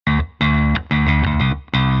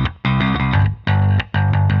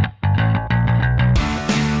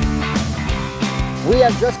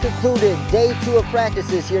have just concluded day 2 of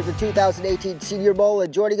practices here at the 2018 Senior Bowl,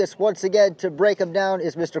 and joining us once again to break them down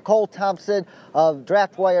is Mr. Cole Thompson of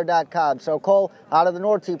DraftWire.com. So, Cole, out of the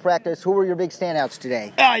North Team practice, who were your big standouts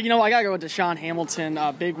today? I got to go with Deshaun Hamilton,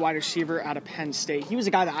 big wide receiver out of Penn State. He was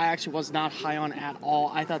a guy that I actually was not high on at all.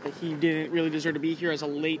 I thought that he didn't really deserve to be here as a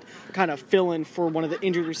late kind of fill-in for one of the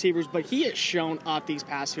injured receivers, but he has shown up these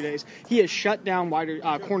past 2 days. He has shut down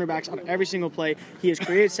cornerbacks on every single play. He has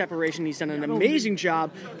created separation. He's done an amazing job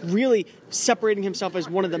really separating himself as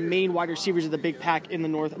one of the main wide receivers of the big pack in the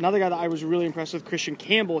North. Another guy that I was really impressed with, Christian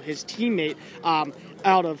Campbell, his teammate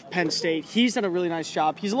out of Penn State. He's done a really nice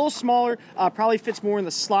job. He's a little smaller, probably fits more in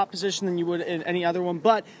the slot position than you would in any other one,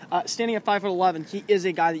 but standing at 5'11", he is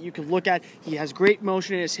a guy that you can look at. He has great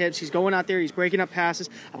motion in his hips. He's going out there. He's breaking up passes.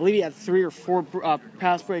 I believe he had 3 or 4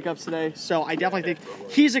 pass breakups today, so I definitely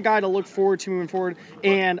think he's a guy to look forward to moving forward.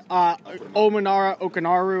 And Omanara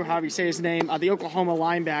Okanaru, however you say his name, the Oklahoma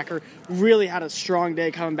linebacker, really had a strong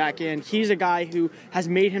day coming back in. He's a guy who has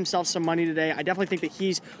made himself some money today. I definitely think that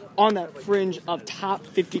he's on that fringe of top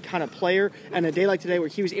 50 kind of player, and a day like today where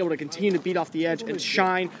he was able to continue to beat off the edge and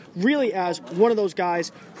shine really as one of those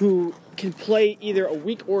guys who can play either a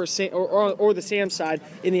weak or the Sam side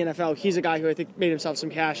in the NFL. He's a guy who I think made himself some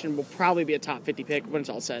cash and will probably be a top 50 pick when it's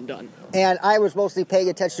all said and done. And I was mostly paying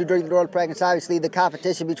attention to during the North practice, obviously, the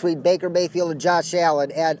competition between Baker Mayfield and Josh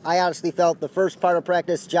Allen, and I honestly felt the first part of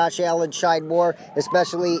practice, Josh Allen shined more,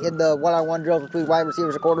 especially in the one-on-one drills between wide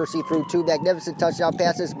receivers and corners. He threw 2 magnificent touchdown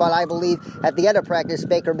passes, but I believe at the end of practice,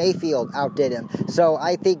 Baker Mayfield outdid him. So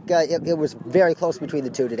I think it was very close between the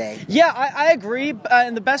two today. Yeah, I agree,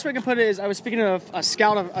 and the best way I can put it is I was speaking to a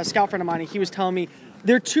scout friend of mine, and he was telling me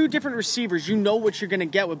they're 2 different receivers. You know what you're going to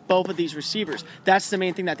get with both of these receivers. That's the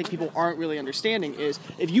main thing that I think people aren't really understanding is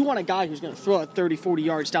if you want a guy who's going to throw it 30, 40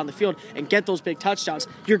 yards down the field and get those big touchdowns,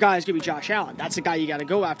 your guy is going to be Josh Allen. That's the guy you got to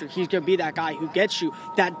go after. He's going to be that guy who gets you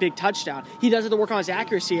that big touchdown. He does have to work on his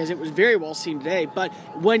accuracy, as it was very well seen today, but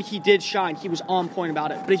when he did shine, he was on point about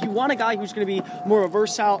it. But if you want a guy who's going to be more of a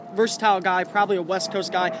versatile guy, probably a West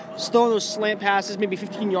Coast guy, just throwing those slant passes, maybe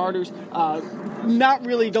 15-yarders, not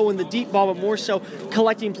really going the deep ball, but more so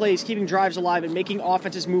collecting plays, keeping drives alive, and making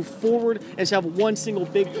offenses move forward instead of one single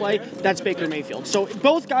big play, that's Baker Mayfield. So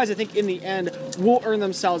both guys, I think, in the end, will earn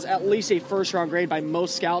themselves at least a first-round grade by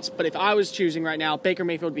most scouts. But if I was choosing right now, Baker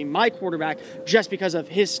Mayfield would be my quarterback just because of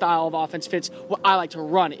his style of offense fits what I like to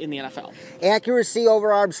run in the NFL. Accuracy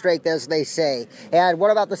over arm strength, as they say. And what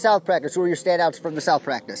about the South practice? Who are your standouts from the South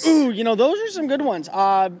practice? Ooh, those are some good ones.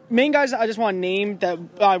 Main guys I just want to name that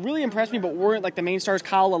really impressed me but weren't like the main stars.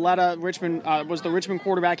 Kyle Lauletta, Richmond, was the Richmond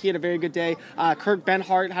quarterback. He had a very good day. Kirk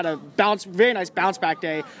Benhart had a very nice bounce-back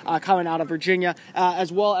day coming out of Virginia,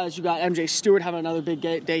 as well as you got MJ Stewart having another big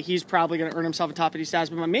day. He's probably going to earn himself a top 50 status.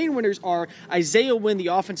 But my main winners are Isaiah Wynn, the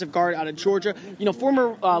offensive guard out of Georgia.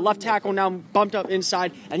 Former left tackle, now bumped up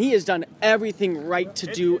inside, and he has done everything right to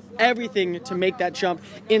do everything to make that jump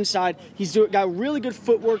inside. He's got really good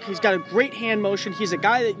footwork. He's got a great hand motion. He's a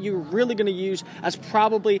guy that you're really going to use as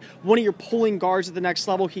probably one of your pulling guards at the next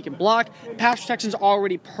level. He can block. Pass protection's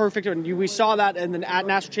already perfect, and we saw that in the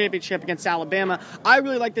national championship against Alabama. I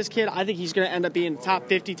really like this kid. I think he's going to end up being top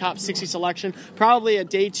 50, top 60 selection, probably a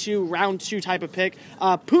day 2, round 2 type of pick.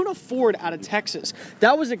 Poona Ford out of Texas.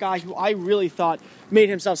 That was a guy who I really thought made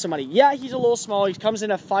himself some money. Yeah, he's a little small. He comes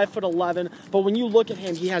in at 5'11", but when you look at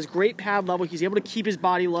him, he has great pad level. He's able to keep his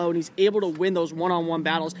body low, and he's able to win those one-on-one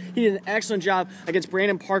battles. He did an excellent job against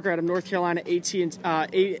Brandon Parker out of North Carolina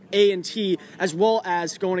A&T, as well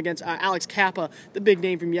as going against Alex Kappa, the big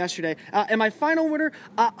name from yesterday. And my final winner,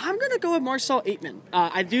 I'm going to go with Marcel Aitman.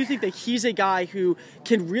 I do think that he's a guy who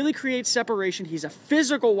can really create separation. He's a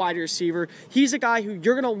physical wide receiver. He's a guy who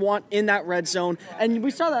you're going to want in that red zone. And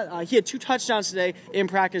we saw that he had 2 touchdowns today in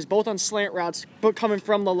practice, both on slant routes, but coming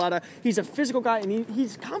from Lauletta. He's a physical guy, and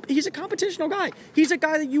he's a competitional guy. He's a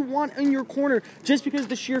guy that you want in your corner just because of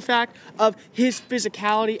the sheer fact of his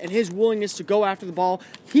physicality and his willingness to go after the ball.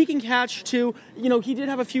 He can catch, too. He did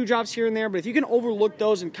have a few drops here and there, but if you can overlook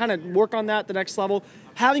those and kind of work on that at the next level,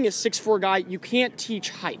 having a 6'4" guy, you can't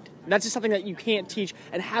teach height. That's just something that you can't teach,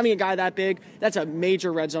 and having a guy that big, that's a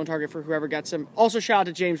major red zone target for whoever gets him. Also, shout out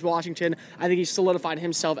to James Washington. I think he's solidified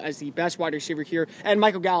himself as the best wide receiver here, and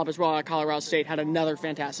Michael Gallup as well at Colorado State had another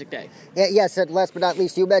fantastic day. Yes, and last but not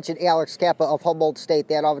least, you mentioned Alex Kappa of Humboldt State,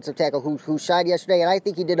 that offensive tackle who shined yesterday, and I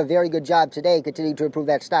think he did a very good job today continuing to improve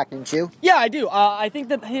that stock, didn't you? Yeah, I do. I think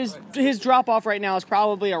that his drop-off right now is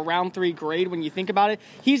probably a round 3 grade when you think about it.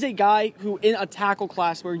 He's a guy who, in a tackle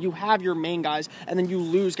class where you have your main guys, and then you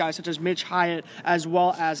lose guys guys such as Mitch Hyatt, as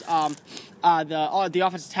well as the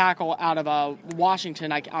offensive tackle out of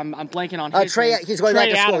Washington. I'm blanking on his name. He's going back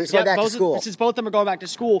to school. Adams. He's going back to school. Since both of them are going back to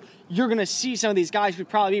school, you're going to see some of these guys who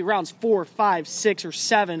probably be rounds 4, 5, 6, or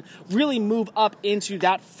 7 really move up into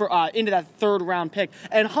that third round pick.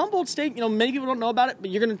 And Humboldt State, many people don't know about it, but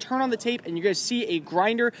you're going to turn on the tape and you're going to see a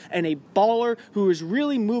grinder and a baller who is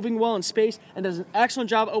really moving well in space and does an excellent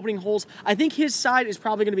job opening holes. I think his side is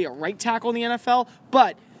probably going to be a right tackle in the NFL,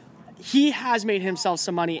 but he has made himself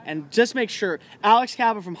some money. And just make sure Alex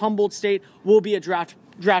Cappa from Humboldt State will be a draft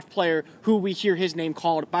player who we hear his name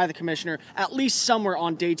called by the commissioner at least somewhere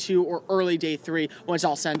on day 2 or early day 3 when it's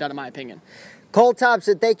all said and done, in my opinion. Cole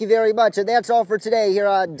Thompson, thank you very much. And that's all for today here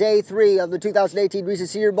on day 3 of the 2018 Reese's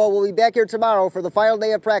Senior Bowl. We'll be back here tomorrow for the final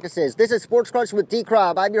day of practices. This is Sports Crunch with D.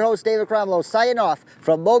 Crom. I'm your host, David Cromlow, signing off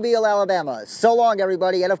from Mobile, Alabama. So long,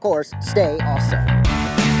 everybody, and of course, stay awesome.